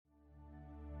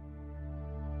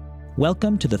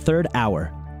Welcome to the Third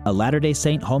Hour, a Latter-day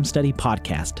Saint home study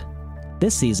podcast.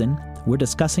 This season, we're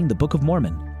discussing the Book of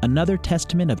Mormon, another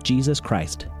testament of Jesus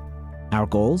Christ. Our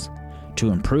goals?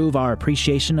 To improve our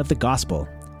appreciation of the gospel,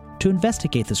 to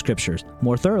investigate the scriptures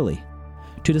more thoroughly,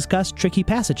 to discuss tricky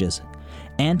passages,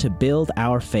 and to build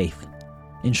our faith.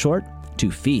 In short,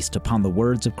 to feast upon the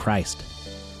words of Christ.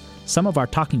 Some of our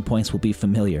talking points will be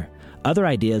familiar. Other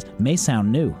ideas may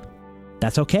sound new.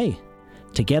 That's okay.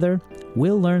 Together,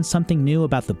 we'll learn something new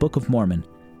about the Book of Mormon,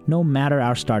 no matter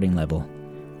our starting level.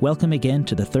 Welcome again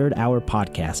to the Third Hour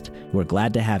podcast. We're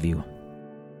glad to have you.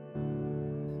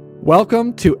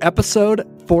 Welcome to episode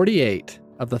 48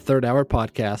 of the Third Hour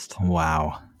podcast.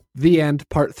 Wow. The end,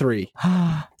 part 3.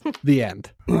 The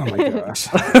end. Oh my gosh.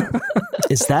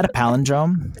 Is that a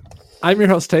palindrome? I'm your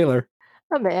host, Taylor.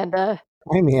 Amanda.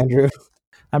 I'm Andrew.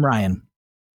 I'm Ryan.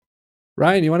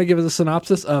 Ryan, you want to give us a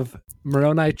synopsis of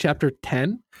Moroni chapter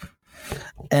 10?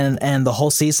 And the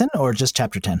whole season, or just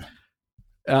chapter 10?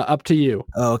 Up to you.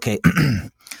 Oh, okay.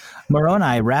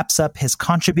 Moroni wraps up his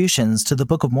contributions to the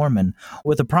Book of Mormon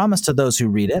with a promise to those who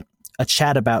read it, a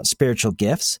chat about spiritual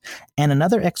gifts, and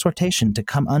another exhortation to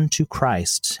come unto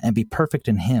Christ and be perfect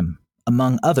in him,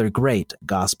 among other great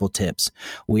gospel tips.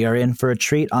 We are in for a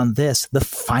treat on this, the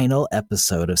final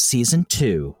episode of season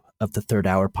 2 of the Third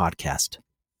Hour podcast.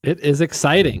 It is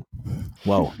exciting.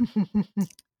 Whoa.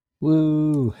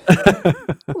 Woo.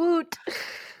 Woot.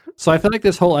 So I feel like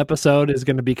this whole episode is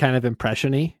going to be kind of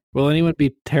impression-y. Will anyone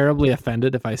be terribly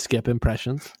offended if I skip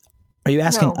impressions? Are you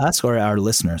asking No. us or our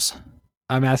listeners?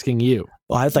 I'm asking you.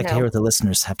 Well, I'd like to No. hear what the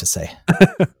listeners have to say.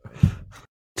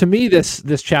 To me, this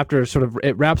chapter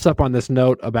it wraps up on this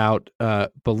note about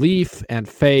belief and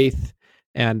faith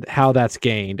and how that's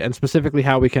gained, and specifically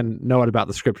how we can know it about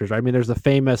the scriptures. Right? I mean, there's the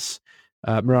famous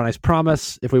Moroni's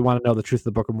promise. If we want to know the truth of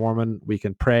the Book of Mormon, we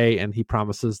can pray, and he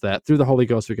promises that through the Holy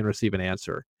Ghost we can receive an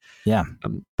answer. Yeah.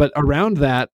 But around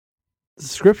that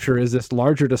scripture is this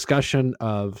larger discussion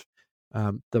of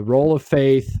the role of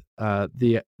faith,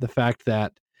 the fact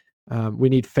that we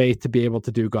need faith to be able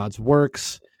to do God's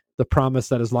works, the promise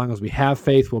that as long as we have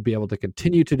faith, we'll be able to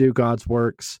continue to do God's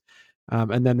works,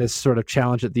 and then this sort of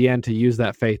challenge at the end to use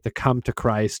that faith to come to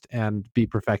Christ and be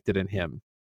perfected in him.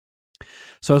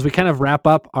 So as we kind of wrap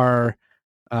up our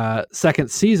second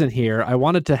season here, I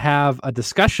wanted to have a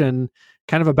discussion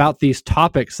kind of about these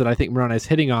topics that I think Moroni is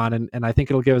hitting on, and I think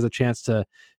it'll give us a chance to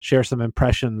share some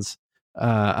impressions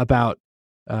about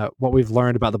what we've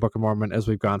learned about the Book of Mormon as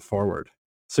we've gone forward.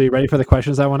 So you ready for the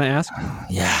questions I want to ask?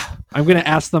 Yeah. I'm going to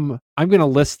ask them. I'm going to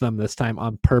list them this time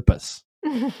on purpose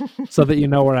so that you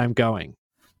know where I'm going.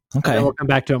 Okay. And we'll come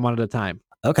back to them one at a time.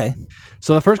 Okay.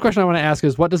 So the first question I want to ask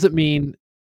is, what does it mean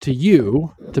to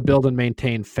you to build and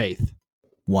maintain faith?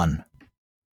 1.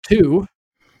 2,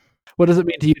 what does it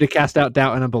mean to you to cast out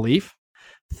doubt and unbelief?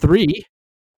 3,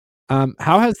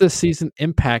 how has this season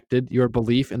impacted your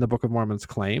belief in the Book of Mormon's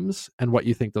claims and what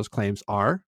you think those claims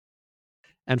are?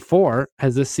 And 4,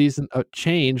 has this season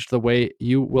changed the way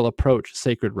you will approach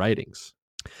sacred writings?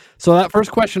 So that first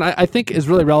question, I think, is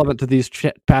really relevant to these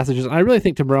passages, and I really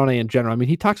think to Moroni in general. I mean,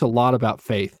 he talks a lot about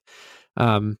faith.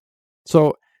 But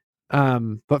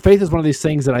faith is one of these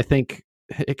things that I think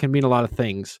it can mean a lot of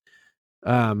things.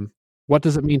 What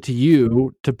does it mean to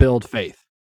you to build faith?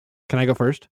 Can I go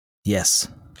first? Yes.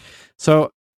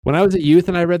 So when I was a youth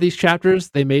and I read these chapters,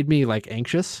 they made me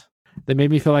anxious. They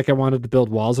made me feel like I wanted to build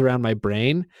walls around my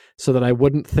brain so that I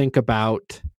wouldn't think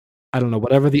about, I don't know,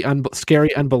 whatever the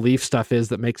scary unbelief stuff is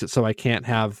that makes it so I can't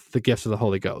have the gifts of the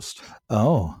Holy Ghost.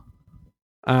 Oh.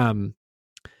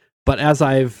 But as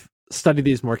I've studied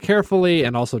these more carefully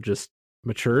and also just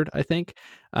matured, I think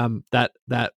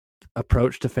that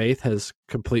approach to faith has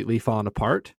completely fallen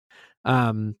apart.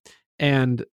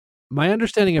 And my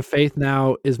understanding of faith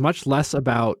now is much less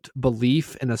about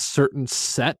belief in a certain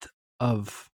set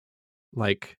of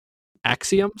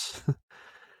axioms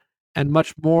and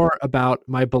much more about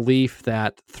my belief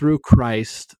that through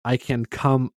Christ I can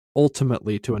come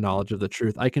ultimately to a knowledge of the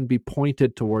truth. I can be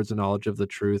pointed towards a knowledge of the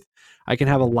truth. I can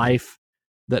have a life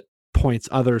that points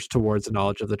others towards the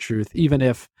knowledge of the truth, even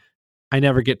if I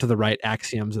never get to the right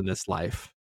axioms in this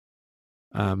life.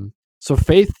 So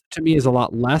faith to me is a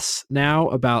lot less now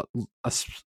about a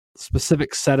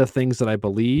specific set of things that I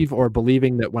believe, or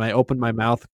believing that when I open my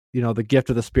mouth, the gift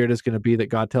of the Spirit is going to be that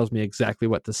God tells me exactly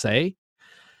what to say.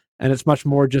 And it's much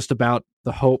more just about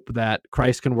the hope that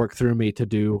Christ can work through me to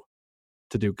do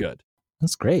good.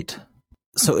 That's great.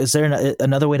 So is there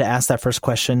another way to ask that first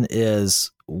question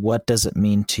is, what does it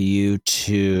mean to you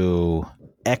to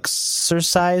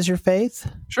exercise your faith?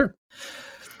 Sure.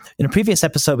 In a previous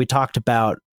episode, we talked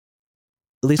about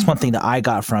at least one thing that I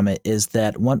got from it is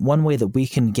that one way that we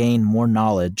can gain more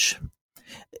knowledge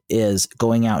is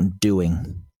going out and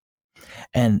doing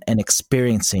and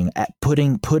experiencing,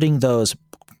 putting those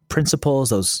principles,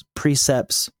 those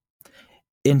precepts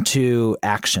into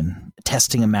action,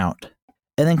 testing them out,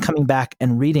 and then coming back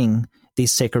and reading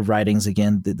these sacred writings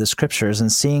again, the scriptures,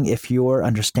 and seeing if your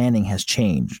understanding has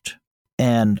changed.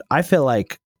 And I feel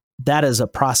like that is a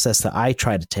process that I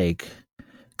try to take,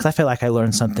 because I feel like I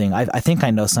learned something. I think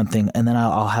I know something, and then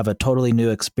I'll have a totally new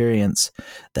experience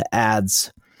that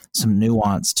adds some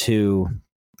nuance to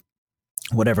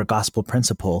whatever gospel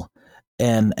principle.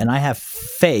 And I have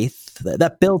faith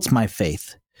that builds my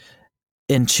faith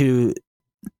into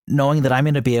knowing that I'm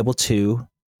going to be able to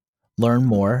learn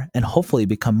more and hopefully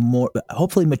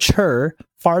mature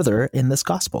farther in this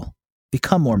gospel,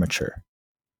 become more mature.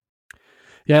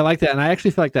 Yeah, I like that. And I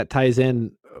actually feel like that ties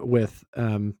in with,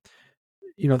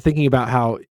 thinking about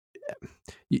how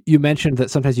you mentioned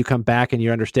that sometimes you come back and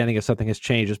your understanding of something has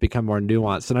changed, has become more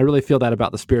nuanced. And I really feel that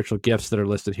about the spiritual gifts that are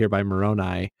listed here by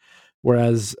Moroni.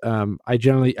 Whereas I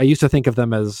used to think of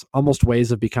them as almost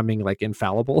ways of becoming like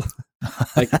infallible.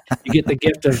 Like you get the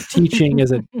gift of teaching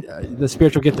the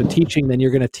spiritual gift of teaching, then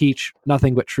you're going to teach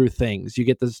nothing but true things. You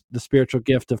get the spiritual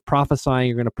gift of prophesying,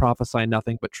 you're going to prophesy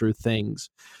nothing but true things.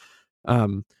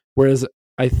 Whereas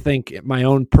I think my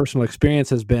own personal experience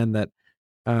has been that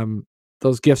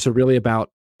those gifts are really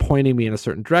about pointing me in a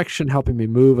certain direction, helping me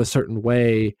move a certain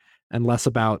way, and less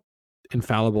about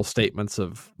infallible statements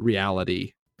of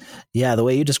reality. Yeah, the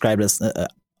way you described it,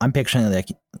 I'm picturing like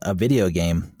a video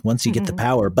game. Once you get the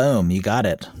power, boom, you got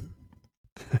it.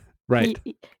 Right.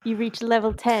 You reach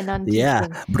level 10 on teaching. Yeah.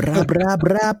 Bra, bra,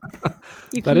 bra.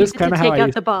 You can use it to take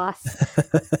out the boss.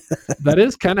 That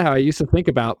is kind of how I used to think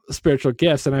about spiritual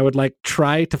gifts, and I would like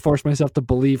try to force myself to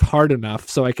believe hard enough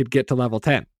so I could get to level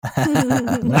 10.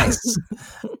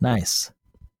 Nice.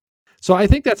 So I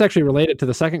think that's actually related to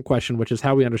the second question, which is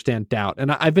how we understand doubt.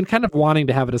 And I've been kind of wanting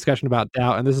to have a discussion about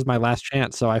doubt, and this is my last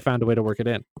chance, so I found a way to work it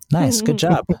in. Nice. Good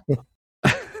job.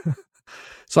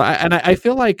 So I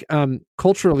feel like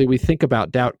culturally we think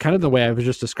about doubt kind of the way I was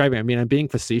just describing. I mean, I'm being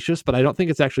facetious, but I don't think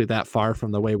it's actually that far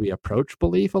from the way we approach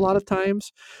belief a lot of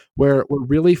times, where we're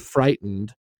really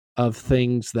frightened of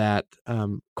things that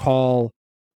call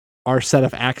our set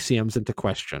of axioms into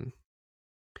question.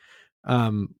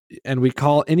 And we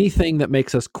call anything that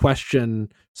makes us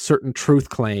question certain truth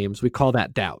claims, we call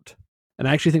that doubt. And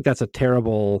I actually think that's a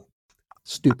terrible...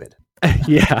 Stupid.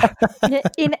 Yeah.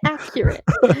 Inaccurate.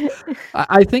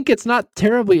 I think it's not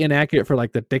terribly inaccurate for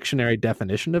like the dictionary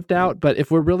definition of doubt, but if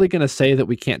we're really going to say that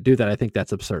we can't do that, I think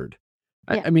that's absurd.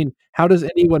 Yeah. I mean, how does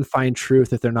anyone find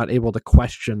truth if they're not able to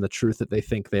question the truth that they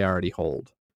think they already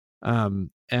hold? And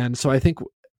so I think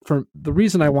for the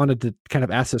reason I wanted to kind of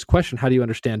ask this question, how do you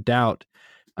understand doubt?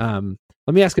 Let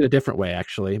me ask it a different way,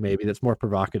 actually, maybe that's more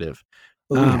provocative.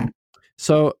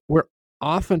 So we're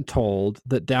often told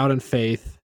that doubt and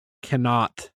faith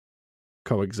cannot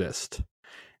coexist.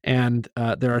 And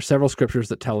there are several scriptures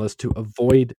that tell us to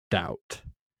avoid doubt.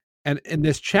 And in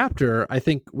this chapter, I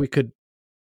think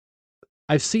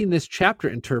I've seen this chapter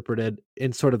interpreted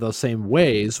in sort of those same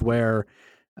ways where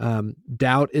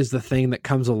doubt is the thing that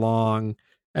comes along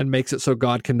and makes it so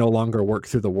God can no longer work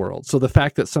through the world. So the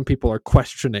fact that some people are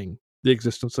questioning the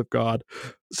existence of God,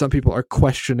 some people are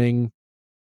questioning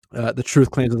the truth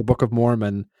claims of the Book of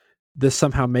Mormon, this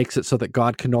somehow makes it so that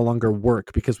God can no longer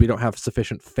work because we don't have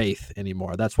sufficient faith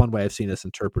anymore. That's one way I've seen this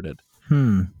interpreted.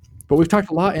 But we've talked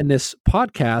a lot in this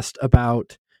podcast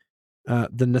about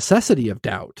the necessity of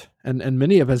doubt. And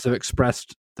many of us have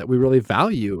expressed that we really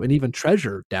value and even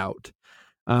treasure doubt.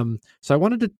 So I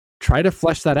wanted to try to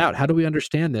flesh that out. How do we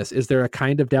understand this? Is there a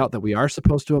kind of doubt that we are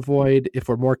supposed to avoid? If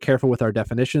we're more careful with our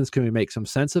definitions, can we make some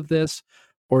sense of this?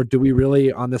 Or do we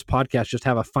really, on this podcast, just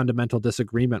have a fundamental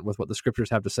disagreement with what the scriptures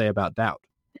have to say about doubt?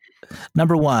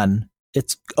 Number one,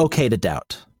 it's okay to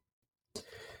doubt.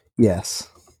 Yes.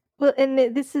 Well, and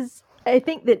I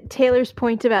think that Taylor's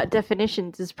point about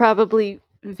definitions is probably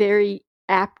very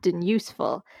apt and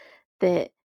useful.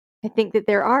 That I think that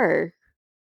there are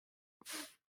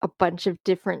a bunch of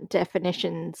different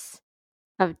definitions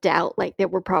of doubt, like there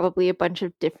were probably a bunch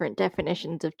of different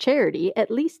definitions of charity,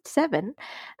 at least 7.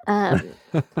 I'm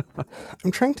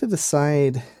trying to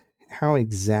decide how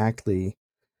exactly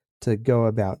to go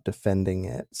about defending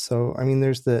it. So, I mean,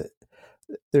 there's the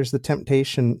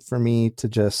temptation for me to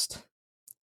just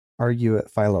argue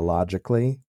it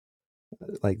philologically,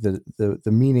 like the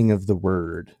meaning of the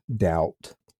word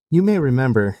doubt. You may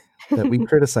remember that we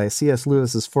criticized C.S.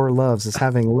 Lewis's 4 Loves as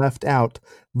having left out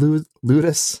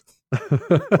ludus,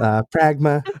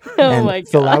 pragma, and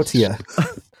philautia.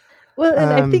 Well,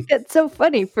 and I think that's so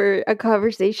funny for a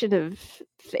conversation of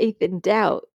faith and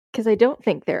doubt, because I don't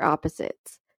think they're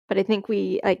opposites. But I think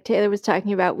we, like Taylor was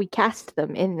talking about, we cast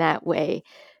them in that way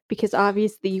because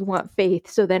obviously you want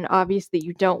faith. So then obviously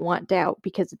you don't want doubt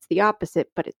because it's the opposite,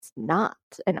 but it's not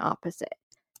an opposite.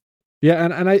 Yeah,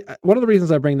 and I one of the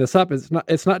reasons I bring this up is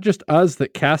it's not just us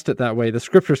that cast it that way. The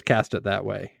scriptures cast it that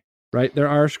way, right? There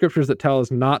are scriptures that tell us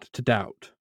not to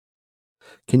doubt.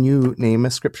 Can you name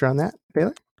a scripture on that,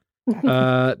 Taylor?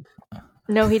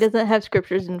 No, he doesn't have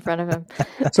scriptures in front of him.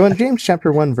 So in James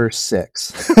chapter 1, verse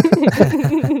 6,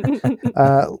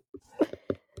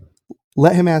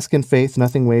 let him ask in faith,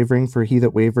 nothing wavering, for he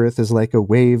that wavereth is like a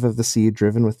wave of the sea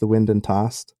driven with the wind and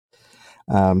tossed.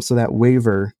 So that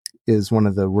waver is one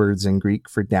of the words in Greek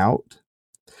for doubt.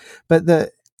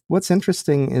 But what's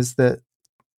interesting is that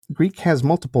Greek has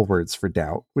multiple words for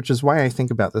doubt, which is why I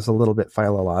think about this a little bit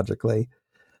philologically.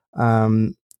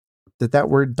 That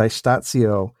word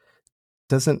distatio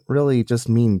doesn't really just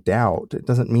mean doubt. It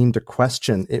doesn't mean to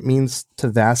question. It means to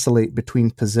vacillate between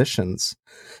positions.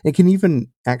 It can even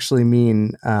actually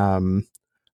mean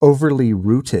overly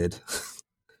rooted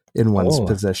in one's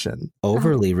position.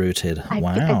 Overly rooted.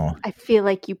 Wow. I feel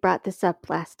like you brought this up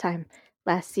last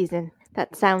season.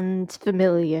 That sounds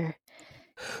familiar.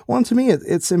 Well, to me,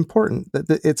 it's important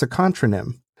that it's a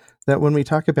contronym, that when we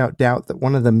talk about doubt, that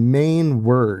one of the main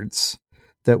words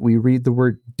that we read the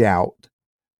word doubt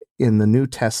in the New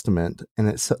Testament, and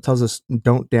it tells us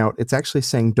don't doubt, it's actually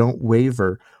saying don't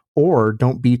waver or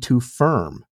don't be too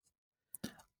firm.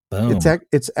 Boom.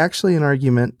 It's actually an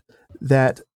argument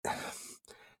that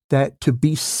to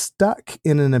be stuck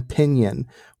in an opinion,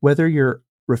 whether you're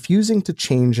refusing to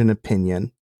change an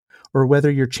opinion or whether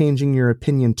you're changing your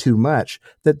opinion too much,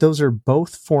 that those are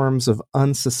both forms of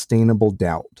unsustainable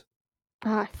doubt.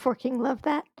 I fucking love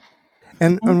that.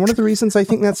 And one of the reasons I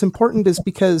think that's important is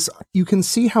because you can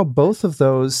see how both of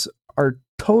those are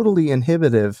totally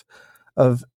inhibitive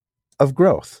of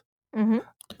growth. Mm-hmm.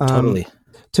 Totally.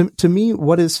 To me,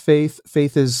 what is faith?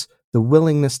 Faith is the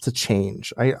willingness to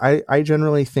change. I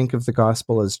generally think of the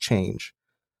gospel as change.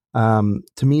 To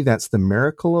me, that's the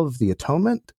miracle of the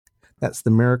atonement. That's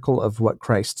the miracle of what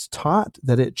Christ taught,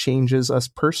 that it changes us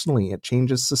personally. It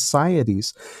changes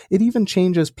societies. It even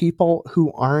changes people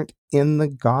who aren't in the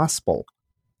gospel.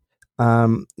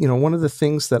 One of the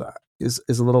things that is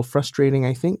a little frustrating,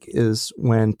 I think, is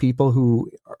when people who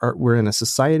we're in a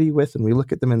society with, and we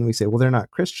look at them and we say, well, they're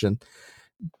not Christian,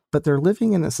 but they're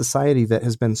living in a society that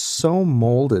has been so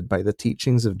molded by the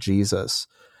teachings of Jesus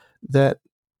that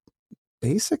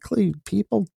basically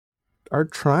people are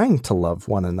trying to love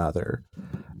one another.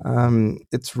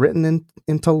 It's written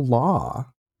into law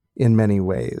in many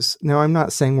ways. Now, I'm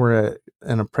not saying we're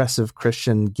an oppressive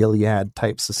Christian Gilead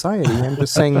type society. I'm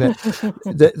just saying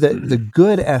that the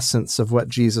good essence of what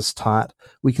Jesus taught,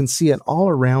 we can see it all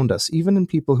around us, even in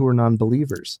people who are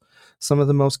non-believers. Some of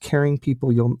the most caring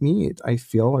people you'll meet, I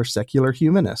feel, are secular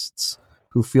humanists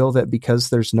who feel that because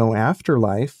there's no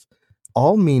afterlife,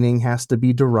 all meaning has to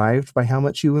be derived by how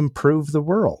much you improve the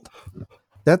world.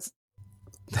 That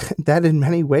in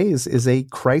many ways is a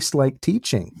Christ-like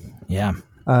teaching. Yeah.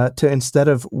 To instead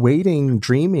of waiting,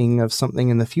 dreaming of something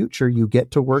in the future, you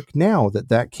get to work now,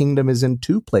 that kingdom is in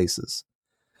two places.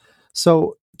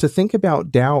 So to think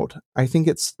about doubt, I think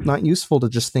it's not useful to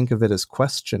just think of it as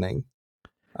questioning.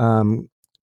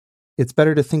 It's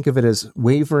better to think of it as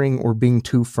wavering or being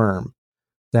too firm.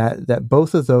 That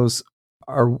both of those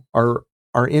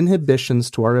are inhibitions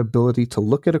to our ability to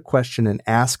look at a question and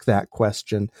ask that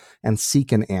question and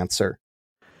seek an answer.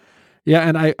 Yeah,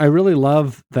 and I really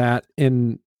love that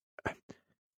in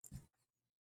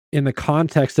the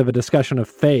context of a discussion of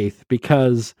faith,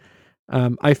 because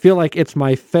I feel like it's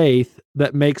my faith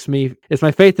that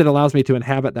allows me to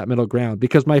inhabit that middle ground,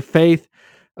 because my faith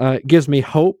gives me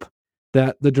hope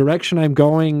that the direction I'm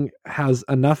going has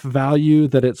enough value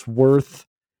that it's worth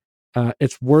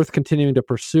continuing to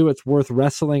pursue. It's worth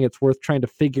wrestling. It's worth trying to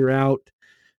figure out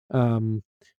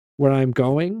where I'm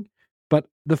going. But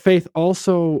the faith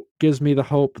also gives me the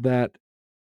hope that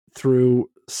through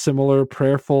similar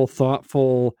prayerful,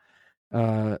 thoughtful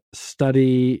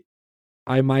study,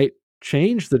 I might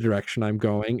change the direction I'm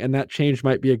going, and that change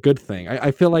might be a good thing.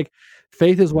 I feel like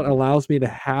faith is what allows me to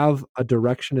have a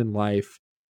direction in life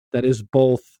that is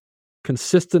both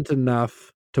consistent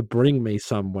enough to bring me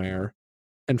somewhere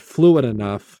and fluid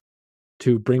enough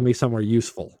to bring me somewhere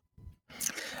useful.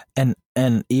 And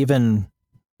even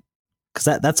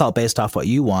because that's all based off what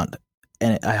you want.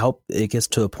 And I hope it gets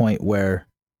to a point where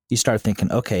you start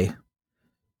thinking, okay,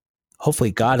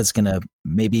 hopefully God is going to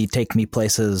maybe take me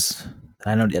places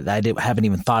I haven't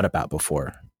even thought about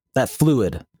before. That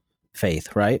fluid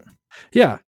faith, right?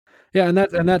 Yeah. Yeah, and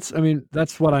that's I mean,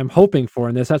 that's what I'm hoping for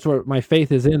in this. That's what my faith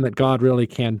is in, that God really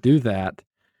can do that.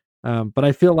 But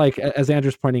I feel like, as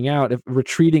Andrew's pointing out, if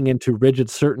retreating into rigid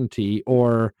certainty,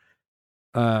 or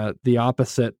the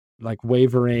opposite, like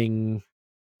wavering,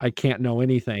 I can't know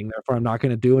anything, therefore I'm not going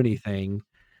to do anything,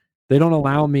 they don't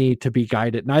allow me to be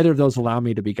guided. Neither of those allow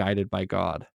me to be guided by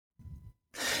God.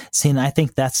 See, and I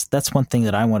think that's one thing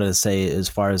that I wanted to say as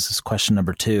far as this question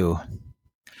number 2.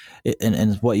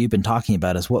 And what you've been talking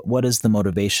about is what is the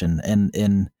motivation,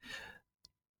 and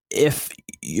if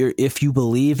you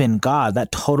believe in God,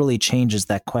 that totally changes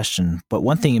that question. But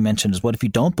one thing you mentioned is, what if you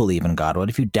don't believe in God? What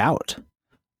if you doubt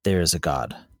there is a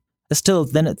God? It's still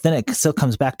then it still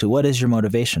comes back to, what is your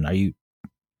motivation? Do you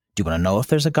want to know if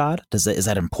there's a God? Is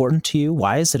that important to you?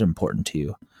 Why is it important to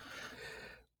you?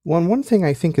 Well, one thing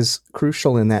I think is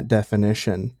crucial in that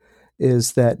definition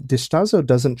is that distazo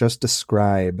doesn't just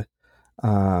describe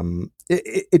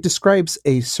it describes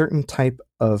a certain type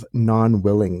of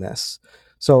non-willingness.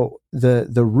 So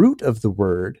the root of the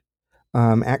word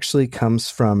actually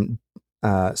comes from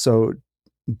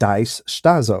dice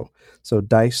stazo. So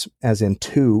dice as in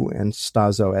two, and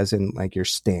stazo as in like your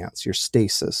stance, your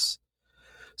stasis.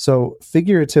 So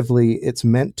figuratively, it's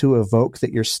meant to evoke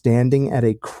that you're standing at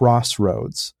a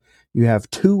crossroads. You have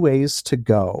two ways to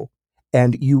go,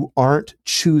 and you aren't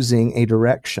choosing a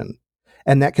direction.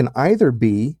 And that can either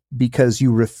be because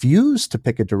you refuse to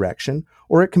pick a direction,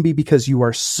 or it can be because you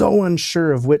are so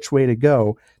unsure of which way to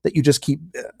go that you just keep,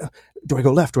 do I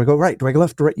go left? Do I go right? Do I go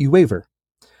left? Do I right? You waver.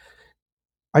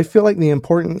 I feel like the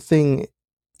important thing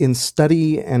in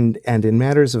study and in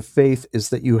matters of faith is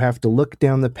that you have to look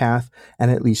down the path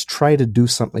and at least try to do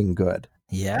something good.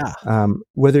 Yeah.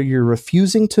 Whether you're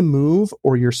refusing to move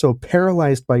or you're so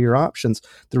paralyzed by your options,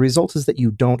 the result is that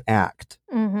you don't act.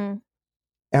 Mm-hmm.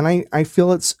 And I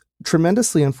feel it's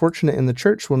tremendously unfortunate in the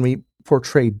church when we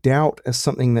portray doubt as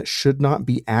something that should not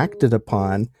be acted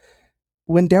upon,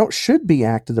 when doubt should be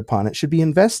acted upon. It should be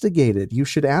investigated. You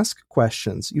should ask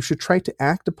questions. You should try to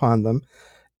act upon them.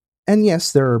 And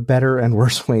yes, there are better and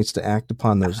worse ways to act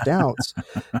upon those doubts,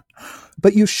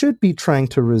 but you should be trying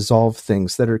to resolve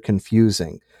things that are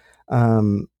confusing.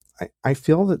 I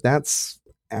feel that that's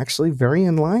actually very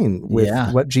in line with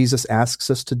what Jesus asks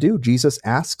us to do. Jesus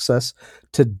asks us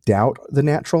to doubt the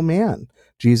natural man.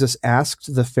 Jesus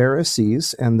asked the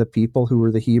Pharisees and the people who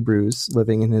were the Hebrews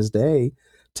living in his day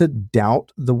to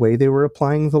doubt the way they were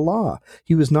applying the law.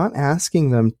 He was not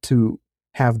asking them to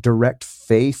have direct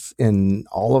faith in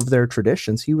all of their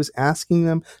traditions. He was asking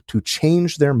them to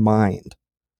change their mind.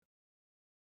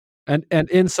 And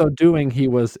in so doing, he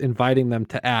was inviting them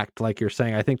to act, like you're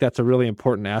saying. I think that's a really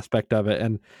important aspect of it.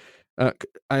 And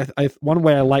one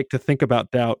way I like to think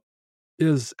about doubt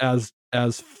is as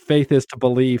faith is to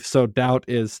belief, so doubt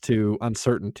is to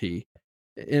uncertainty.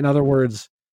 In other words,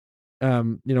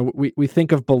 we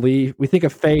think of belief, we think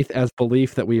of faith as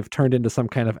belief that we've turned into some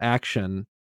kind of action.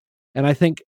 And I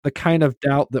think the kind of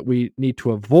doubt that we need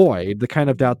to avoid, the kind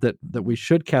of doubt that we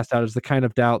should cast out, is the kind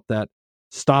of doubt that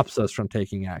stops us from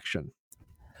taking action.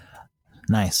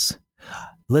 Nice.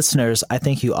 Listeners, I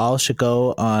think you all should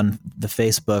go on the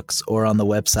Facebooks or on the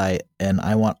website, and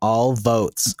I want all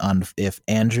votes on if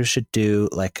Andrew should do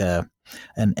like an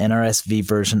NRSV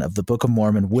version of the Book of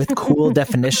Mormon with cool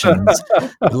definitions,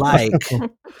 like,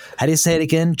 how do you say it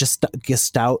again? Just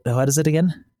Gestalt. What is it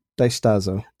again?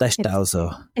 Distazo.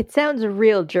 It sounds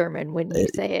real German when you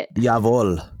say it.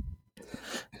 Jawohl.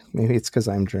 Maybe it's because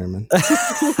I'm German.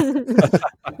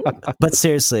 But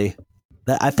seriously,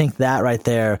 I think that right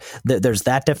there, there's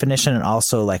that definition. And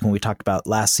also, like when we talked about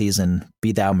last season,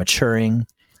 be thou maturing.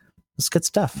 It's good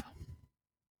stuff.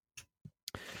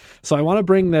 So I want to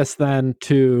bring this then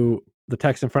to the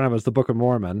text in front of us, the Book of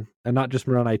Mormon, and not just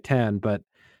Moroni 10, but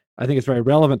I think it's very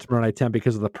relevant to Moroni 10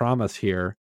 because of the promise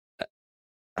here.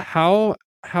 How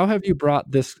have you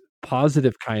brought this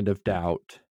positive kind of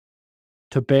doubt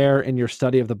to bear in your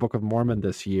study of the Book of Mormon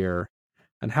this year?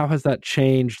 And how has that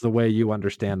changed the way you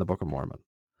understand the Book of Mormon?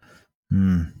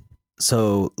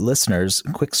 So listeners,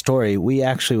 quick story. We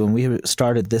actually, when we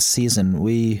started this season,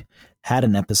 we had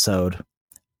an episode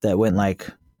that went like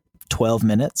 12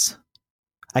 minutes.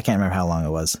 I can't remember how long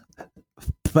it was.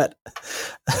 But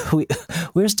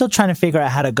we're still trying to figure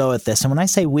out how to go at this. And when I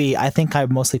say we, I think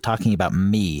I'm mostly talking about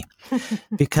me.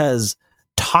 Because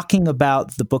talking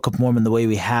about the Book of Mormon the way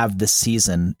we have this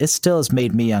season, it still has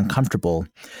made me uncomfortable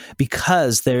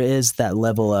because there is that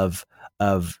level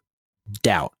of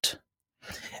doubt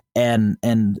and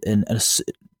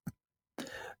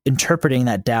interpreting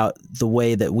that doubt the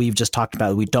way that we've just talked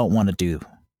about we don't want to do.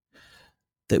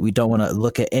 that we don't want to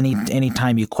look at any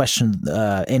time you question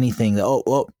anything.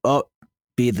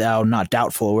 Be thou not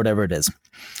doubtful, or whatever it is.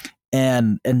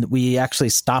 And we actually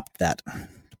stopped that.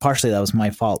 Partially, that was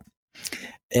my fault.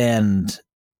 And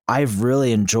I've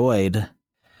really enjoyed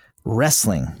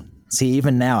wrestling. See,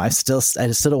 even now, I still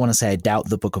don't want to say I doubt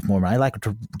the Book of Mormon. I like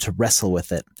to wrestle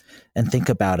with it and think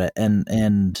about it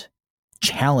and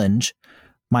challenge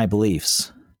my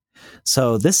beliefs.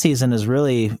 So this season has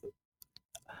really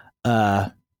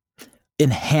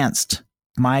enhanced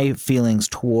my feelings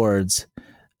towards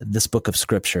this book of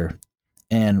Scripture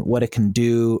and what it can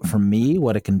do for me,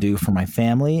 what it can do for my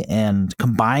family, and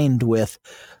combined with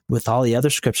all the other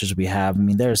scriptures we have. I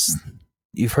mean,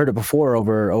 you've heard it before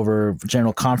over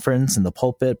General Conference and the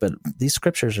pulpit, but these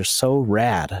scriptures are so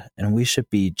rad, and we should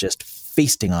be just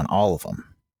feasting on all of them.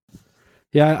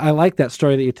 Yeah, I like that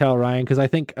story that you tell, Ryan, because I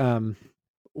think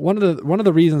one of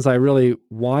the reasons I really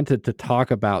wanted to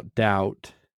talk about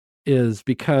doubt is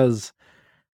because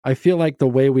I feel like the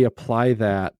way we apply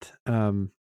that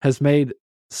has made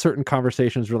certain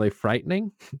conversations really frightening.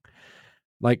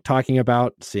 Like talking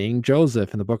about seeing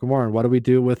Joseph in the Book of Mormon. What do we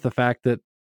do with the fact that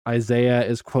Isaiah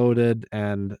is quoted,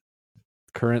 and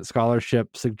current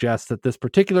scholarship suggests that this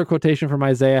particular quotation from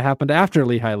Isaiah happened after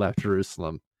Lehi left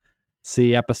Jerusalem?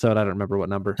 See episode, I don't remember what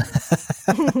number.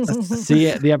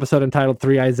 See the episode entitled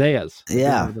 3 Isaiahs.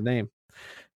 Yeah. The name.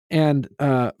 And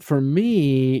for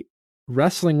me,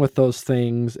 wrestling with those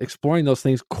things, exploring those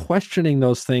things, questioning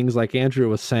those things, like Andrew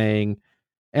was saying,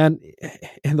 and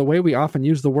the way we often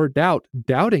use the word doubt,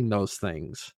 doubting those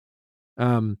things,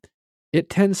 it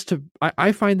tends to,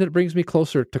 I find that it brings me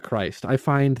closer to Christ. I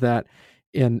find that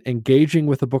in engaging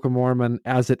with the Book of Mormon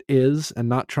as it is and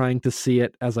not trying to see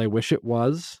it as I wish it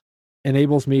was,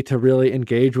 enables me to really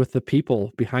engage with the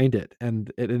people behind it.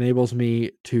 And it enables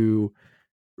me to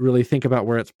really think about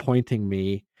where it's pointing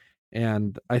me.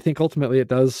 And I think ultimately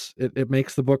it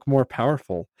makes the book more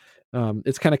powerful.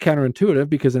 It's kind of counterintuitive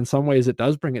because in some ways it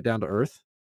does bring it down to earth.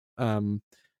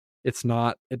 It's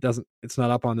not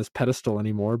up on this pedestal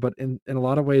anymore, but in a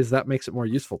lot of ways that makes it more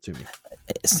useful to me.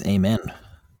 Amen.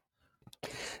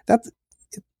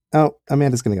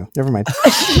 Amanda's gonna go. Never mind.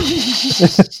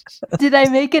 Did I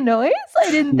make a noise?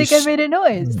 I didn't think I made a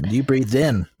noise. You breathed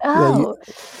in. Oh,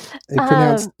 I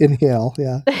pronounced inhale.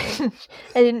 Yeah. I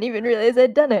didn't even realize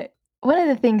I'd done it. One of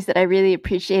the things that I really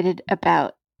appreciated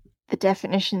about the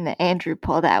definition that Andrew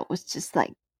pulled out was just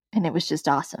and it was just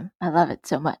awesome. I love it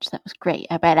so much. That was great.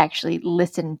 I might actually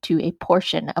listen to a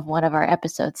portion of one of our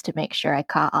episodes to make sure I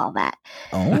caught all that.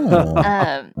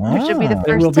 Which will be the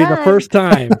first time. It will be the first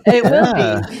time. It will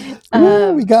be.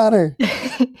 Woo, we got her.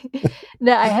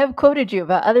 Now, I have quoted you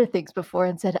about other things before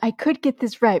and said, I could get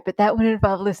this right, but that would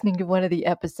involve listening to one of the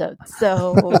episodes.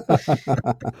 So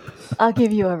I'll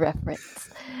give you a reference.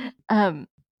 The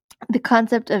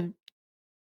concept of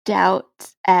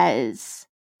doubt as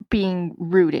being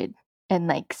rooted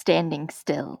and standing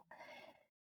still,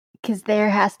 because there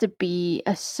has to be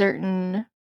a certain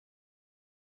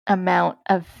amount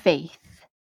of faith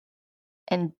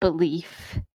and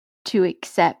belief to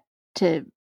accept, to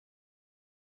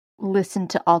listen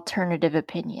to alternative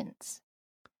opinions,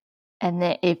 and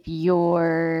that if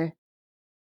your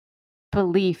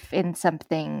belief in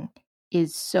something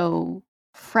is so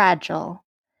fragile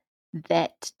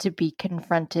that to be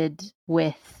confronted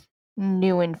with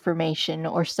new information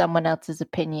or someone else's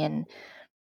opinion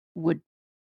would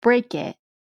break it,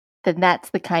 then that's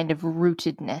the kind of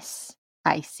rootedness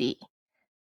I see,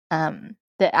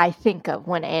 that I think of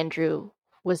when Andrew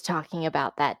was talking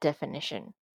about that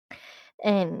definition.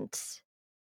 And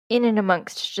in and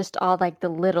amongst just all the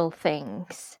little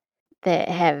things that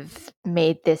have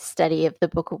made this study of the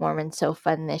Book of Mormon so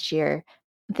fun this year,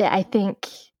 that I think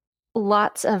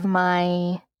lots of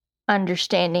my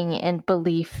understanding and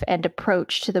belief and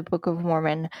approach to the Book of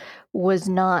Mormon was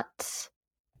not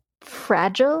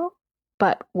fragile,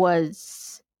 but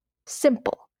was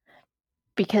simple,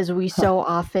 because we so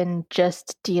often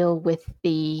just deal with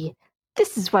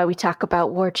this is why we talk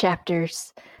about war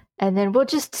chapters, and then we'll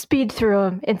just speed through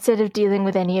them instead of dealing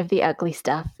with any of the ugly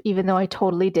stuff, even though I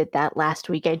totally did that last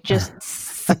week. I just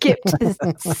skipped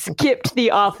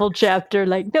the awful chapter,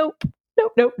 nope.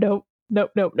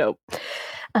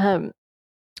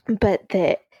 But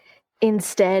that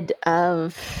instead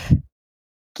of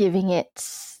giving it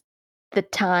the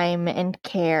time and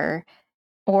care,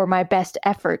 or my best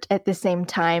effort at the same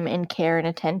time and care and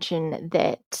attention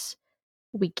that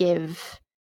we give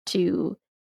to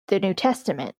the New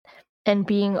Testament, and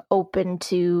being open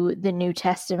to the New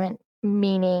Testament,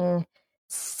 meaning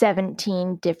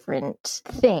 17 different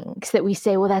things that we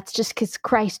say, well, that's just because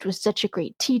Christ was such a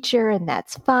great teacher and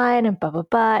that's fine and blah, blah,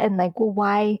 blah. And like, well,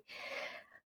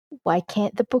 why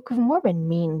can't the Book of Mormon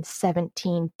mean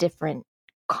 17 different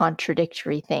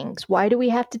contradictory things? Why do we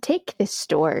have to take this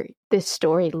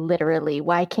story literally?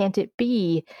 Why can't it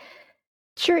be,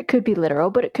 sure, it could be literal,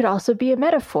 but it could also be a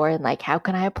metaphor. And like, how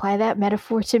can I apply that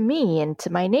metaphor to me and to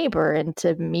my neighbor and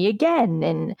to me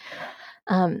again?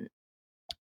 And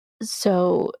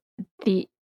so the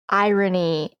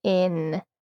irony in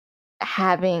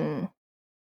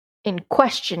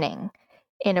questioning,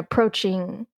 in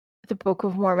approaching the Book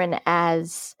of Mormon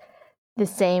as the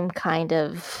same kind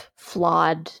of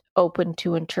flawed, open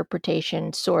to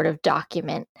interpretation sort of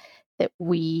document that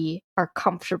we are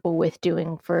comfortable with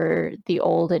doing for the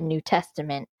Old and New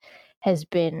Testament has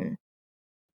been,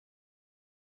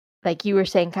 like you were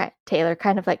saying, Taylor,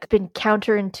 kind of like been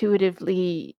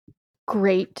counterintuitively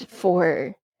great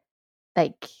for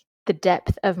like the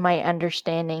depth of my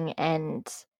understanding and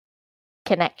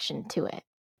connection to it.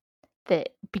 That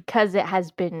because it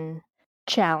has been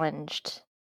challenged,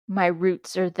 my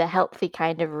roots are the healthy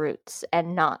kind of roots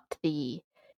and not the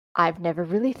I've never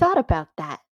really thought about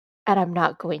that and I'm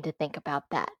not going to think about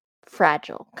that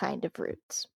fragile kind of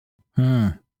roots.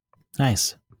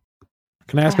 Nice.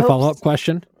 Can I ask a follow-up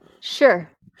question? Sure.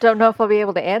 Don't know if I'll be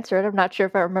able to answer it. I'm not sure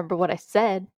if I remember what I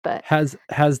said, but Has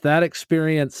that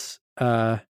experience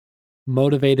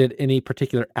motivated any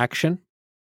particular action?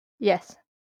 Yes.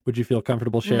 Would you feel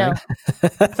comfortable sharing? No.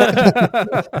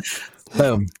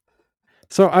 Boom.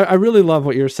 So I really love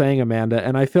what you're saying, Amanda,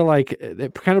 and I feel like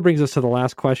it kind of brings us to the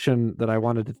last question that I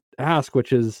wanted to ask,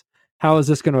 which is, how is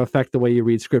this going to affect the way you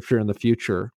read Scripture in the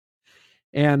future?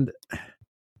 And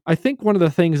I think one of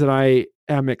the things that I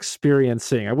am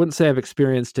experiencing, I wouldn't say I've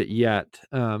experienced it yet,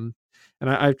 and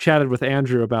I've chatted with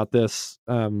Andrew about this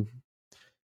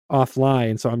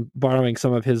offline, so I'm borrowing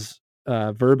some of his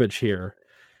verbiage here.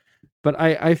 But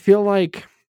I feel like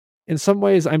in some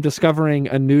ways I'm discovering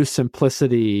a new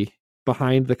simplicity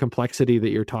behind the complexity that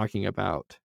you're talking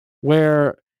about,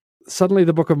 where suddenly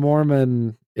the Book of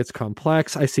Mormon, it's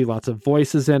complex. I see lots of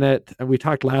voices in it. And we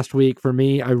talked last week, for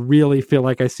me, I really feel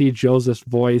like I see Joseph's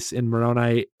voice in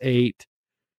Moroni 8.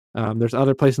 There's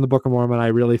other places in the Book of Mormon I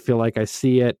really feel like I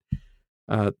see it.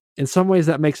 In some ways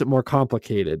that makes it more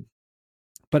complicated.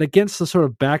 But against the sort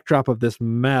of backdrop of this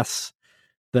mess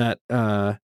that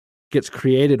gets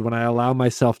created when I allow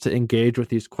myself to engage with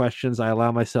these questions, I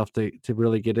allow myself to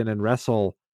really get in and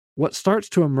wrestle, what starts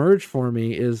to emerge for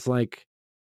me is like,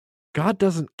 God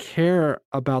doesn't care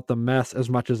about the mess as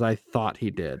much as I thought he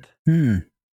did.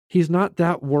 He's not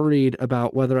that worried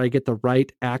about whether I get the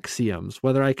right axioms,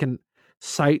 whether I can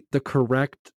cite the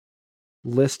correct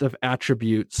list of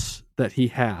attributes that he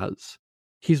has.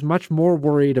 He's much more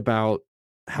worried about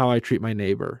how I treat my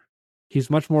neighbor. He's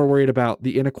much more worried about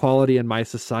the inequality in my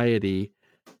society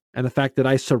and the fact that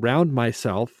I surround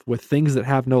myself with things that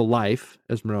have no life,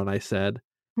 as Moroni said,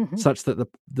 such that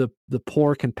the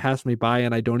poor can pass me by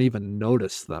and I don't even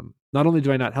notice them. Not only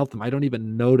do I not help them, I don't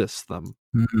even notice them.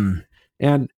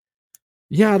 And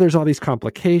yeah, there's all these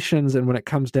complications. And when it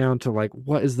comes down to like,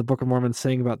 what is the Book of Mormon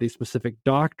saying about these specific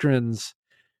doctrines?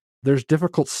 There's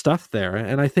difficult stuff there.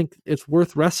 And I think it's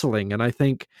worth wrestling. And I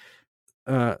think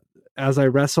as I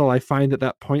wrestle, I find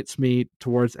that points me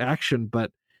towards action.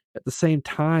 But at the same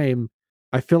time,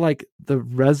 I feel like the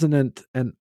resonant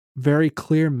and very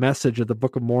clear message of the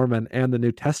Book of Mormon and the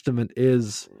New Testament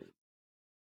is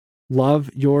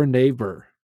love your neighbor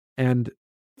and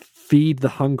feed the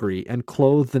hungry and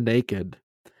clothe the naked.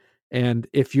 And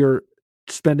if you're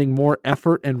spending more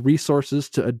effort and resources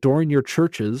to adorn your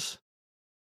churches,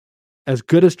 as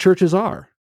good as churches are,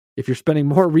 if you're spending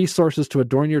more resources to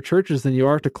adorn your churches than you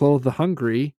are to clothe the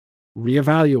hungry,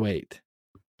 reevaluate.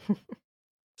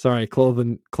 Sorry, clothe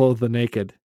the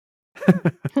naked.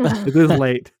 It is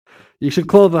late. You should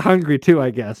clothe the hungry too, I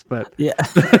guess. But yeah.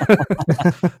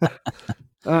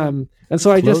 And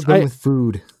so with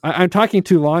food. I'm talking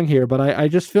too long here, but I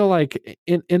just feel like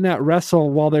in that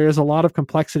wrestle, while there is a lot of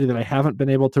complexity that I haven't been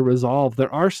able to resolve,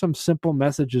 there are some simple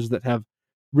messages that have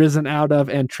risen out of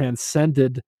and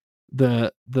transcended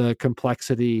the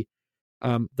complexity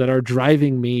that are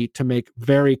driving me to make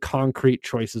very concrete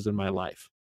choices in my life.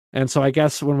 And so I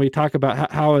guess when we talk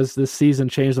about how has this season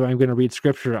changed the way I'm going to read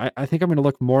Scripture, I think I'm going to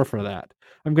look more for that.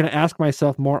 I'm going to ask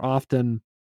myself more often,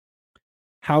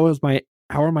 how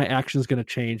are my actions going to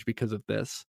change because of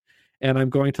this? And I'm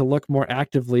going to look more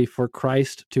actively for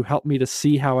Christ to help me to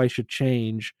see how I should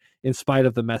change in spite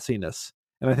of the messiness.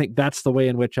 And I think that's the way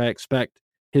in which I expect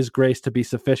his grace to be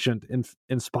sufficient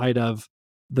in spite of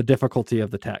the difficulty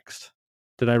of the text.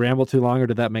 Did I ramble too long, or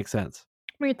did that make sense?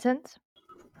 Made sense.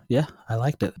 Yeah, I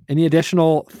liked it. Any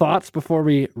additional thoughts before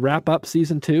we wrap up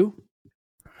season 2?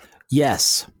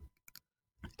 Yes.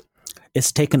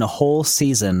 It's taken a whole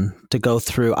season to go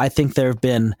through. I think there have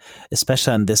been,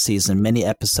 especially on this season, many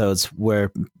episodes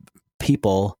where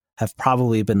people have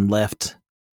probably been left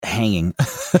hanging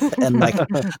and like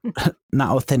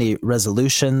not with any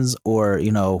resolutions or,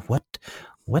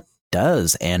 what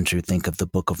does Andrew think of the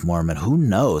Book of Mormon? Who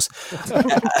knows?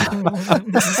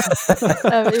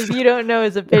 If you don't know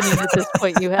his opinion at this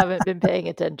point, you haven't been paying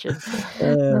attention.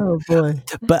 Oh boy.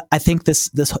 But I think this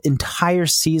entire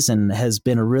season has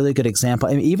been a really good example.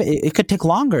 I mean, even it could take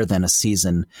longer than a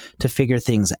season to figure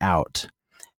things out.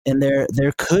 And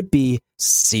there could be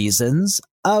seasons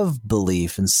of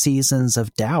belief and seasons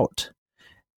of doubt.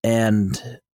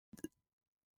 And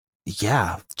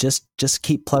yeah, just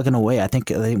keep plugging away. I think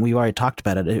we already talked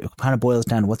about it. It kind of boils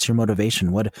down to what's your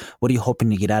motivation? What are you hoping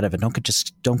to get out of it?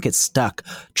 Don't get stuck.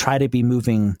 Try to be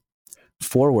moving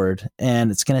forward,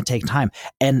 and it's going to take time.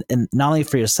 And not only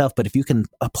for yourself, but if you can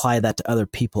apply that to other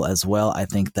people as well, I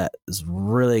think that is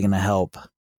really going to help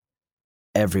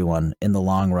everyone in the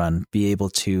long run be able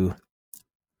to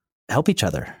help each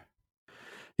other.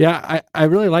 Yeah, I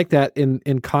really like that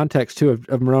in context too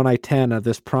of Moroni 10, of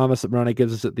this promise that Moroni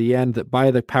gives us at the end, that by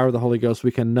the power of the Holy Ghost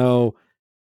we can know,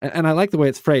 and I like the way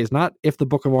it's phrased, not if the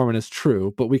Book of Mormon is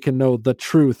true, but we can know the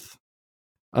truth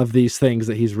of these things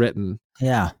that he's written.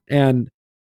 Yeah. And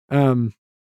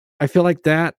I feel like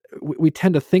that we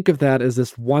tend to think of that as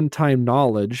this one-time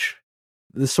knowledge,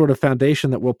 this sort of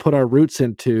foundation that we'll put our roots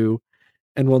into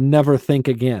and we'll never think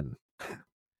again.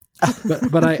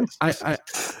 But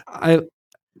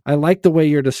I like the way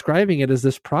you're describing it as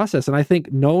this process. And I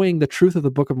think knowing the truth of the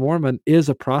Book of Mormon is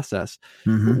a process.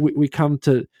 Mm-hmm. We come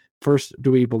to, first, do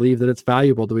we believe that it's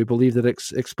valuable? Do we believe that it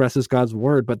expresses God's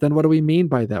word? But then what do we mean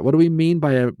by that? What do we mean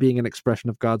by it being an expression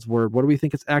of God's word? What do we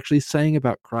think it's actually saying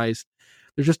about Christ?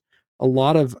 There's just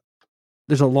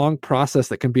there's a long process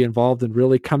that can be involved in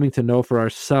really coming to know for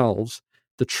ourselves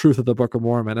the truth of the Book of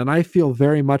Mormon. And I feel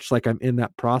very much like I'm in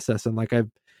that process and like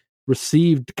I've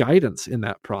received guidance in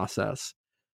that process.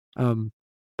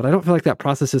 But I don't feel like that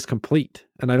process is complete.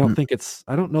 And I don't think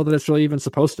I don't know that it's really even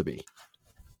supposed to be.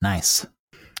 Nice.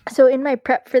 So in my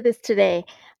prep for this today,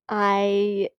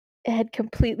 I had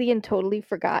completely and totally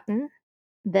forgotten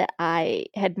that I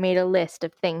had made a list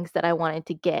of things that I wanted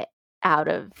to get out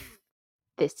of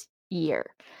this year.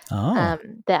 Oh.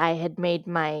 That I had made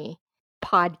my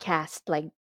podcast like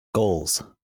Goals.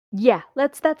 Yeah,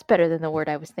 that's better than the word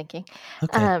I was thinking.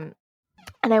 Okay.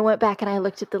 And I went back and I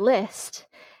looked at the list,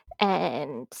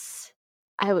 and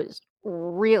I was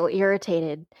real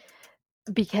irritated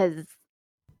because,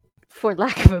 for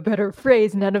lack of a better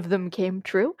phrase, none of them came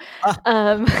true.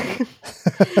 And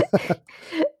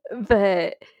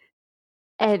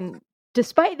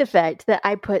despite the fact that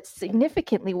I put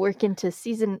significantly more work into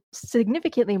season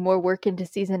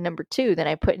number 2 than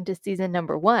I put into season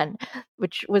number 1,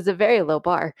 which was a very low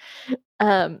bar.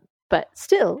 But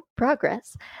still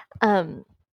progress.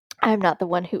 I'm not the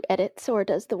one who edits or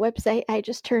does the website. I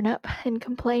just turn up and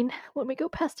complain when we go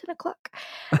past 10 o'clock.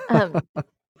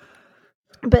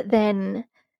 But then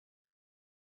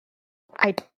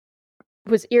I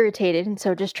was irritated, and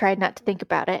so just tried not to think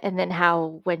about it. And then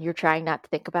how, when you're trying not to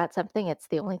think about something, it's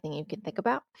the only thing you can think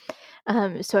about.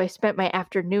 So I spent my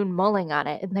afternoon mulling on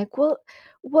it and like, well,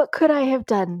 what could I have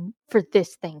done for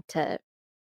this thing to,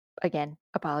 again,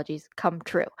 apologies, come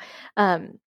true?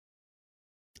 And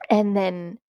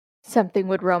then something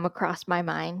would roam across my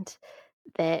mind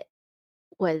that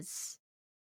was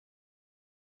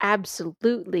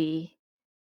absolutely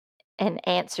an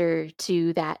answer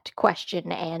to that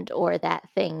question and or that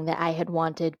thing that I had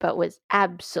wanted, but was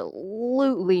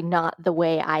absolutely not the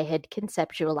way I had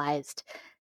conceptualized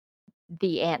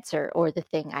the answer or the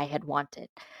thing I had wanted.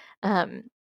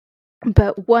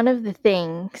 But one of the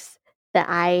things that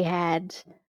I had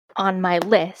on my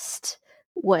list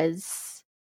was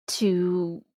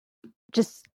to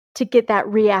get that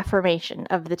reaffirmation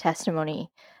of the testimony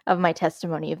of my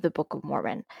testimony of the Book of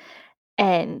Mormon.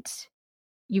 And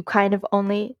you kind of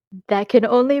that can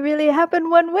only really happen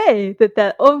one way,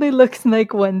 that only looks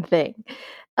like one thing.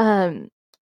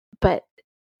 But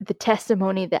the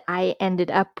testimony that I ended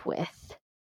up with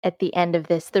at the end of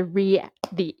this, the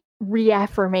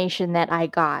reaffirmation that I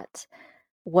got,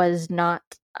 was not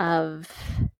of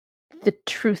the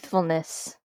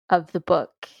truthfulness of the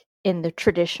book in the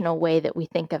traditional way that we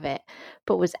think of it,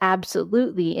 but was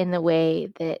absolutely in the way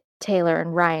that Taylor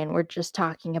and Ryan were just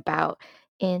talking about,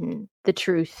 in the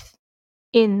truth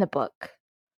in the book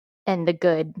and the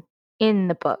good in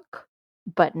the book,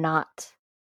 but not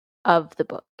of the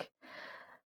book.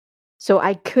 So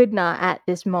I could not at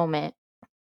this moment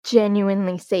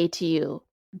genuinely say to you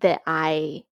that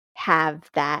I have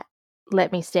that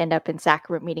let me stand up in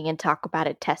sacrament meeting and talk about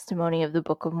a testimony of the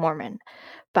Book of Mormon,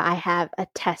 but I have a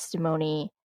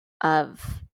testimony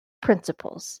of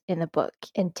principles in the book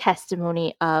and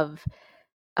testimony of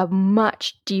a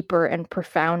much deeper and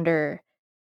profounder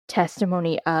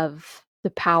testimony of the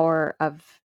power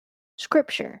of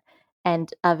Scripture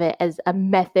and of it as a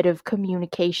method of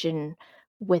communication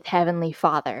with Heavenly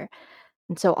Father.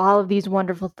 And so all of these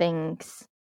wonderful things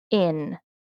in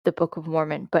the Book of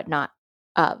Mormon, but not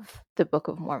of the Book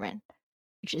of Mormon,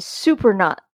 which is super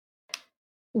not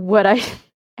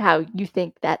how you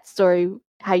think that story,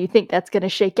 how you think that's going to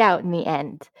shake out in the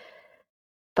end.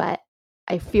 But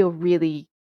I feel really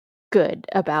good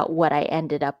about what I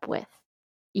ended up with,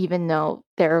 even though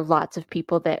there are lots of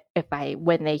people that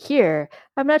when they hear,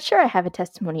 I'm not sure I have a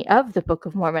testimony of the Book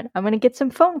of Mormon, I'm going to get some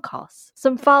phone calls,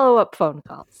 some follow-up phone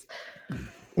calls.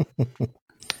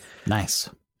 Nice.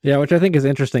 Yeah, which I think is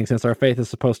interesting since our faith is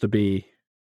supposed to be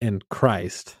in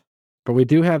Christ. But we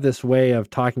do have this way of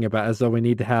talking about as though we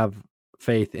need to have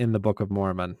faith in the Book of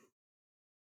Mormon.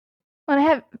 When I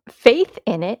have faith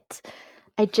in it,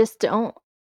 I just don't.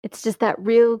 It's just that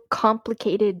real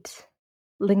complicated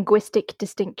linguistic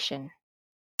distinction.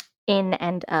 In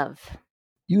and of.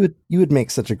 You would make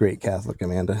such a great Catholic,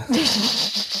 Amanda.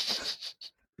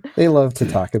 They love to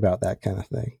talk about that kind of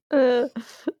thing.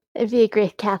 I'd be a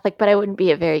great Catholic, but I wouldn't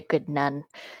be a very good nun.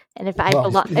 And if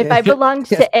I belonged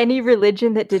to any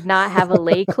religion that did not have a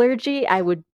lay clergy, I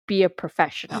would be a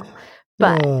professional.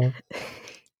 But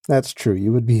that's true.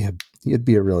 You'd be a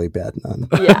really bad nun.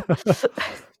 Yeah.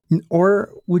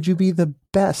 Or would you be the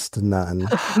best nun?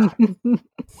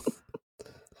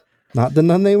 Not the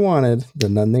nun they wanted, the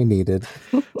nun they needed.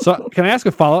 So can I ask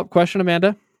a follow-up question,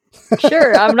 Amanda?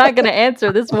 Sure. I'm not going to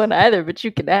answer this one either, but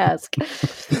you can ask.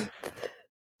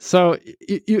 So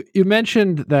you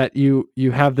mentioned that you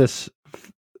have this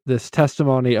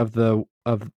testimony of the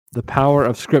power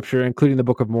of Scripture, including the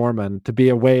Book of Mormon, to be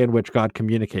a way in which God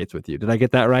communicates with you. Did I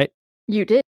get that right? You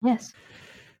did, yes.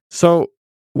 So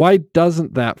why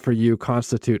doesn't that for you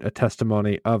constitute a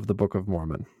testimony of the Book of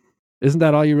Mormon? Isn't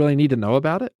that all you really need to know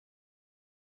about it?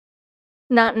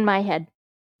 Not in my head.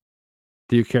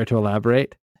 Do you care to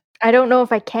elaborate? I don't know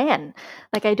if I can.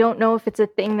 I don't know if it's a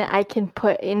thing that I can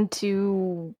put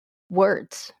into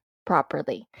words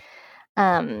properly.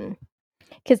 Because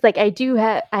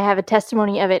I have a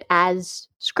testimony of it as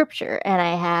Scripture, and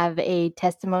I have a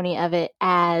testimony of it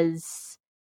as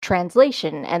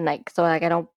translation, and I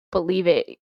don't believe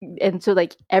it. And so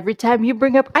every time you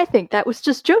bring up, I think that was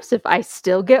just Joseph, I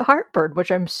still get heartburn,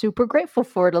 which I'm super grateful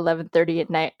for at 11:30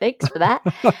 at night. Thanks for that.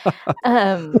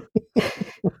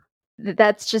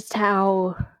 That's just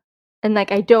how, and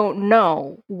I don't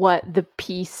know what the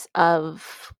piece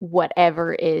of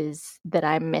whatever is that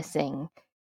I'm missing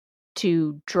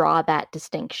to draw that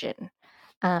distinction.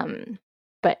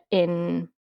 But in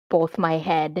both my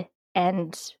head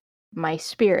and my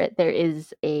spirit, there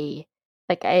is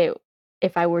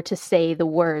if I were to say the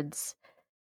words,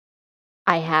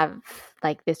 I have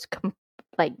this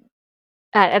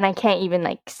and I can't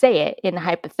even say it in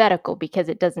hypothetical because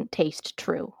it doesn't taste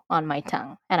true on my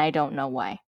tongue, and I don't know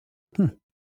why.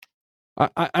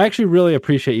 I actually really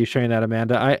appreciate you sharing that,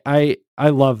 Amanda. I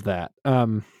love that.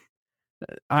 To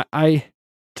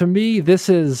me, this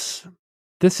is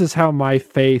how my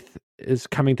faith is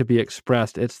coming to be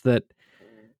expressed. It's that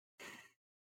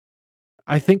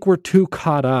I think we're too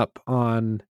caught up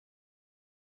on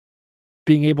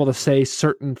being able to say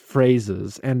certain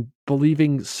phrases and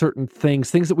believing certain things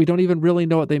that we don't even really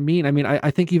know what they mean. I mean, I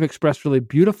think you've expressed really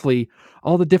beautifully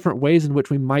all the different ways in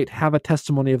which we might have a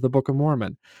testimony of the Book of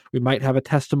Mormon. We might have a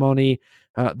testimony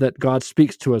that God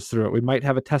speaks to us through it. We might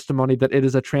have a testimony that it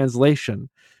is a translation.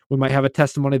 We might have a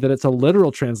testimony that it's a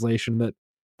literal translation, that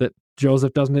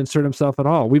Joseph doesn't insert himself at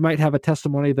all. We might have a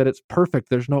testimony that it's perfect.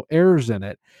 There's no errors in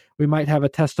it. We might have a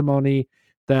testimony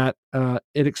that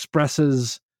it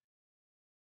expresses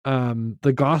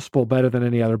the gospel better than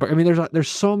any other. But I mean, there's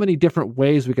so many different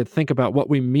ways we could think about what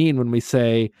we mean when we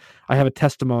say, I have a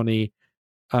testimony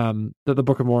that the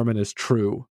Book of Mormon is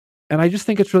true. And I just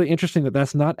think it's really interesting that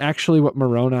that's not actually what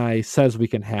Moroni says we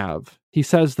can have. He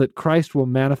says that Christ will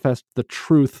manifest the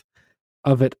truth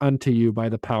of it unto you by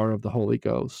the power of the Holy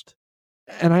Ghost.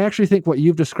 And I actually think what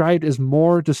you've described is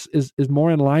more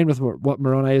more in line with what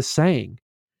Moroni is saying.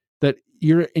 That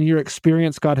in your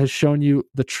experience, God has shown you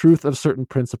the truth of certain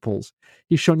principles.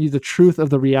 He's shown you the truth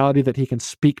of the reality that he can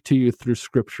speak to you through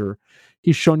Scripture.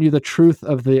 He's shown you the truth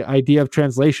of the idea of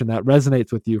translation that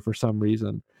resonates with you for some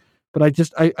reason.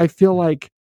 But I feel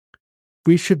like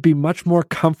we should be much more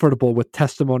comfortable with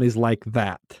testimonies like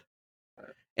that.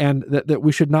 And that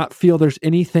we should not feel there's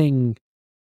anything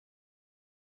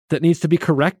that needs to be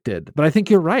corrected. But I think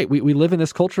you're right. We live in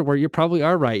this culture where you probably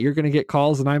are right. You're going to get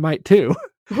calls, and I might too.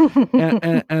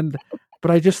 But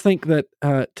I just think that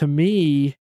to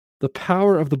me, the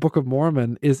power of the Book of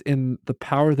Mormon is in the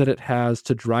power that it has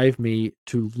to drive me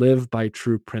to live by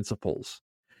true principles.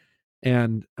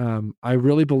 And I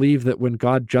really believe that when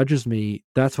God judges me,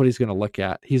 that's what he's going to look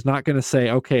at. He's not going to say,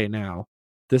 okay, now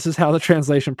this is how the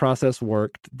translation process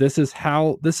worked. This is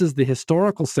the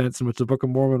historical sense in which the Book of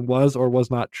Mormon was or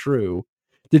was not true.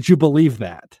 Did you believe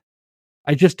that?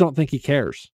 I just don't think he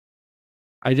cares.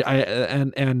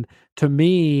 And to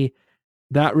me,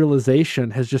 that realization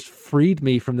has just freed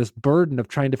me from this burden of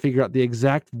trying to figure out the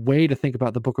exact way to think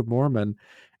about the Book of Mormon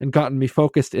and gotten me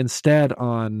focused instead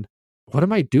on, what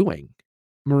am I doing?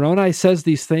 Moroni says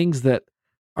these things that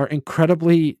are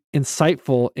incredibly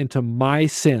insightful into my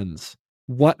sins.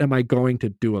 What am I going to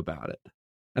do about it?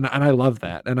 And I love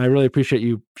that. And I really appreciate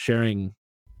you sharing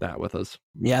that with us.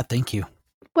 Yeah, thank you.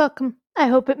 Welcome. I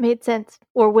hope it made sense,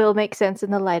 or will make sense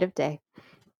in the light of day.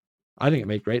 I think it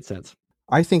made great sense.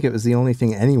 I think it was the only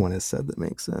thing anyone has said that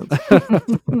makes sense.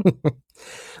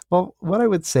 Well, what I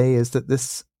would say is that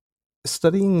this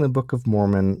studying the Book of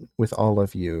Mormon with all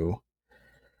of you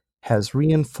has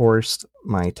reinforced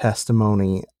my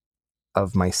testimony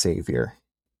of my Savior,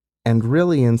 and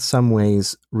really in some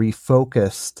ways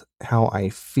refocused how I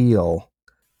feel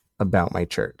about my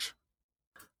church.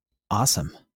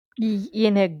 Awesome.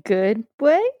 In a good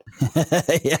way?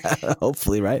 Yeah,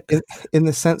 hopefully, right? In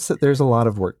the sense that there's a lot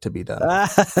of work to be done.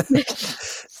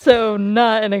 So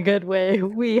not in a good way.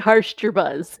 We harshed your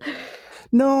buzz.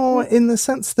 No, in the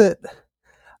sense that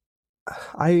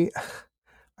I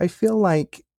feel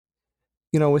like,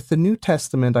 with the New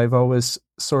Testament, I've always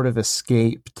sort of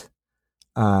escaped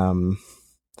a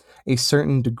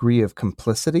certain degree of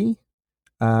complicity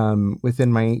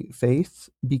within my faith,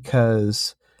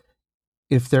 because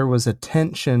if there was a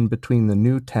tension between the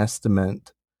New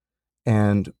Testament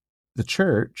and the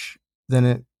church, then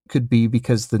it could be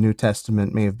because the New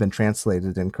Testament may have been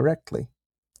translated incorrectly.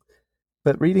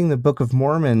 But reading the Book of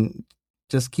Mormon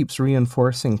just keeps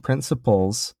reinforcing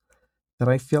principles that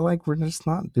I feel like we're just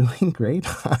not doing great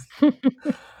on.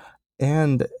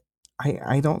 And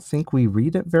I don't think we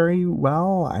read it very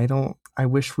well. I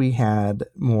wish we had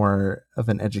more of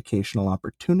an educational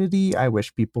opportunity. I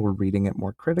wish people were reading it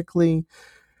more critically.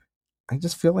 I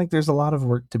just feel like there's a lot of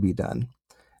work to be done.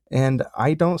 And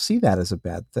I don't see that as a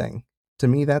bad thing. To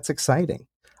me, that's exciting.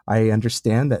 I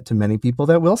understand that to many people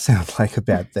that will sound like a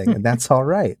bad thing, and that's all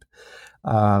right.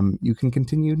 You can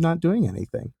continue not doing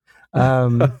anything.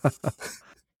 I'm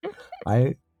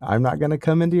not going to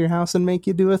come into your house and make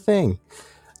you do a thing.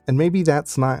 And maybe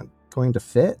that's not going to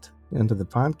fit into the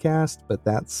podcast, but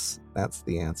that's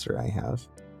the answer I have,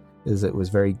 is it was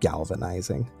very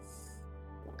galvanizing.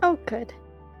 Oh, good.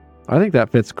 I think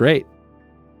that fits great.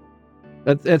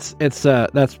 That's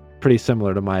pretty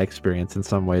similar to my experience in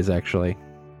some ways, actually.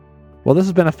 Well, this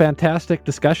has been a fantastic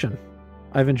discussion.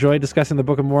 I've enjoyed discussing the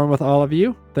Book of Mormon with all of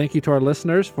you. Thank you to our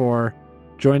listeners for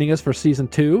joining us for Season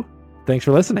 2. Thanks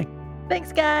for listening.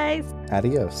 Thanks, guys.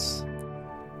 Adios.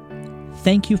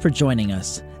 Thank you for joining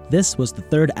us. This was The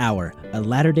Third Hour, a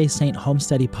Latter-day Saint home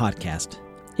study podcast.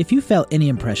 If you felt any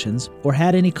impressions or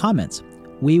had any comments,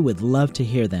 we would love to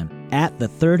hear them at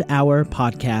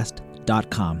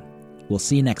thethirdhourpodcast.com. We'll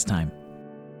see you next time.